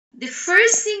the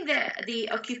first thing that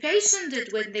the occupation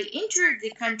did when they entered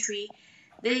the country,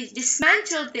 they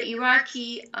dismantled the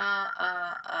Iraqi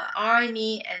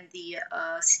army and the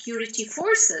security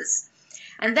forces.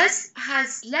 And that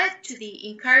has led to the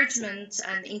encouragement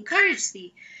and encouraged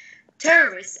the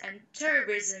terrorists and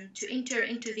terrorism to enter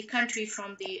into the country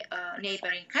from the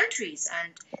neighboring countries,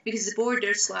 and because the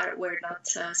borders were not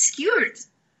secured.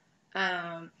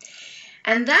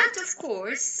 And that, of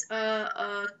course,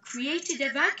 created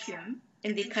a vacuum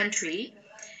in the country,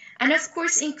 and of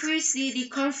course increased the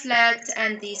conflict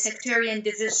and the sectarian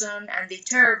division and the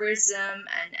terrorism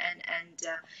and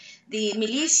the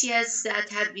militias that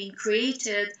have been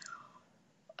created,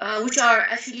 which are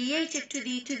affiliated to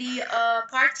the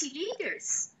party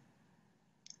leaders.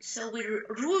 So we're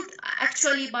ruled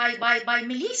actually by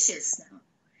militias now.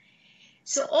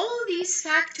 So all these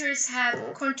factors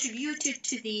have contributed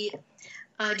to the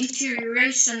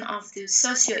deterioration of the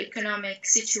socio-economic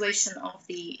situation of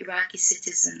the Iraqi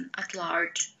citizen at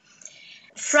large.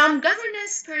 From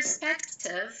governance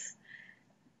perspective,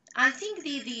 I think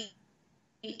the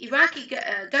Iraqi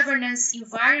governance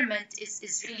environment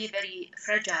is really very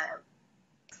fragile.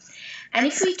 And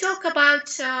if we talk about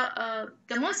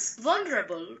the most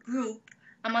vulnerable group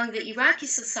among the Iraqi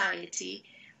society,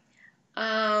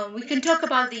 we can talk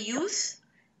about the youth,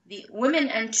 the women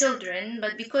and children,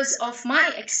 but because of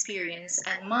my experience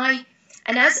and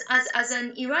as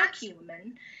an Iraqi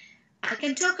woman, I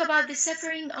can talk about the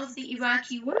suffering of the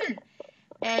Iraqi women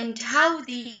and how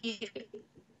the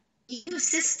EU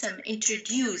system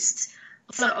introduced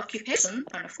occupation,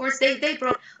 and of course they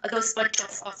brought those bunch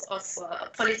of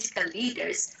political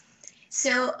leaders.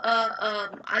 So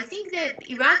I think that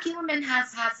Iraqi women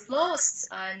have lost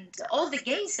and all the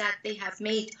gains that they have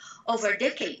made over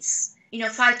decades,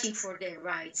 fighting for their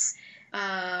rights,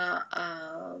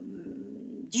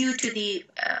 due to the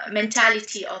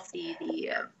mentality of the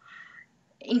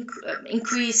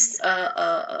increased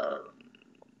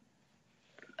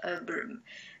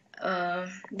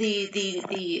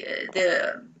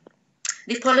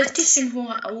the politicians who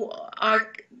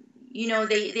are,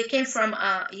 they came from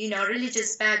a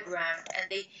religious background, and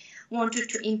they wanted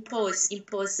to impose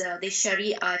the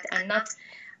Sharia and not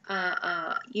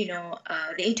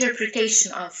the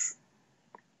interpretation of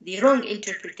the wrong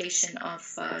interpretation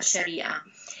of Sharia.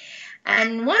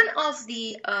 And one of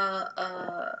the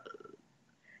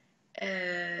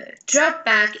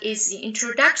drawback is the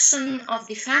introduction of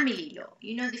the family law.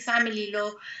 The family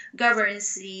law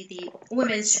governs the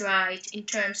women's right in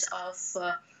terms of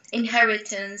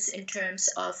inheritance, in terms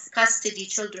of custody,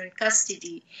 children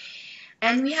custody.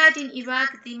 And we had in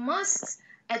Iraq the most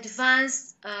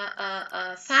advanced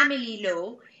family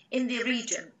law in the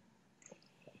region.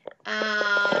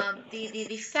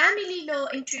 The family law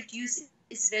introduced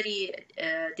is very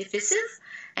divisive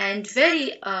and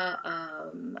very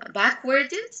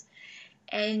backwarded,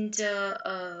 and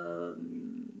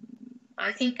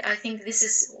I think this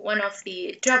is one of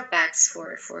the drawbacks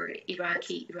for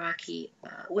Iraqi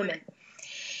women.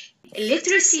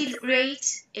 Illiteracy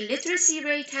rate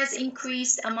has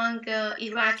increased among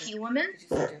Iraqi women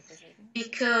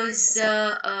because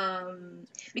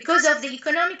of the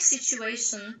economic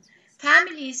situation.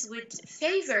 Families would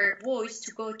favor boys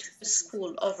to go to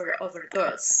school over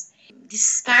girls.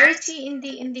 Disparity in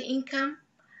the income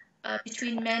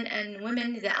between men and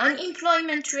women. The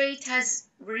unemployment rate has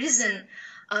risen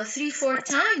 3-4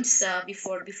 times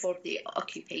before the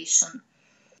occupation.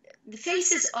 The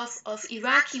faces of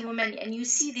Iraqi women, and you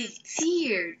see the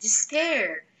fear,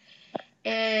 despair,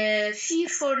 fear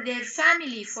for their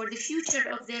family, for the future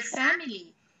of their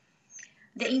family.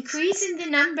 The increase in the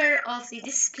number of the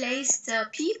displaced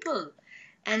people,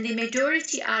 and the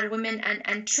majority are women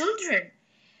and children.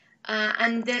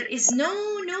 And there is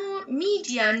no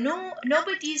media,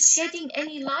 nobody is shedding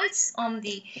any lights on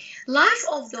the life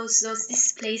of those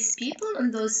displaced people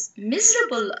in those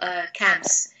miserable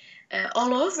camps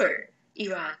all over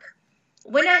Iraq.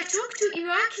 When I talk to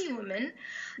Iraqi women,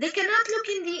 they cannot look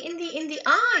in the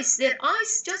eyes. Their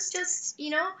eyes just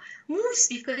moves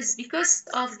because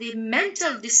of the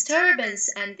mental disturbance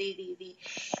and the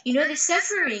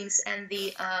sufferings and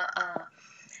the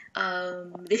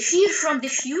fear from the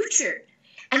future.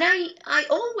 And I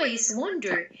always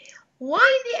wonder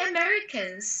why the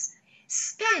Americans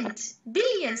spent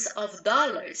billions of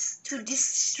dollars to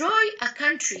destroy a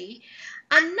country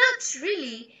and not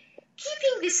really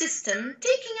keeping the system,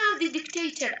 taking out the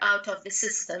dictator out of the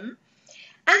system,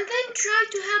 and then try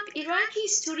to help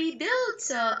Iraqis to rebuild.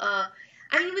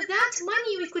 With that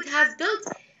money, we could have built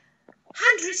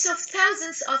hundreds of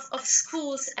thousands of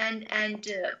schools and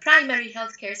primary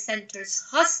healthcare centers,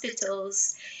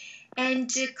 hospitals,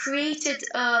 and created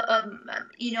a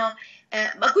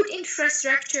good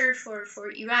infrastructure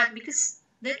for Iraq, because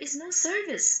there is no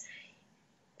service.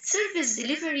 Service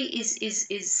delivery is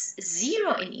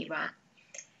zero in Iraq.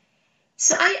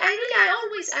 So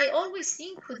I always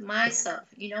think with myself,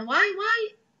 why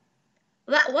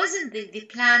that wasn't the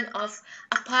plan of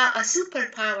a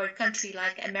superpower country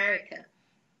like America.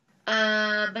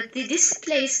 But the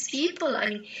displaced people,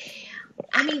 the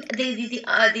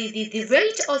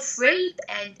rate of rape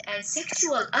and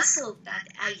sexual assault that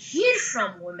I hear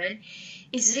from women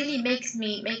is really make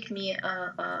me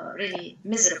really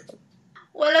miserable.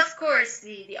 Well, of course,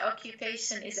 the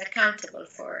occupation is accountable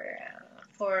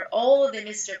for all the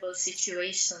miserable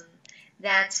situation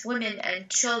that women and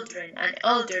children and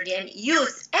elderly and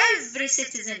youth, every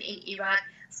citizen in Iraq,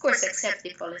 of course, except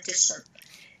the politician.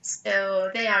 So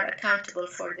they are accountable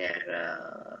for their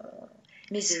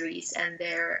miseries and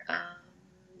their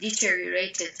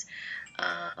deteriorated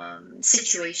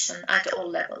situation at all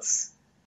levels.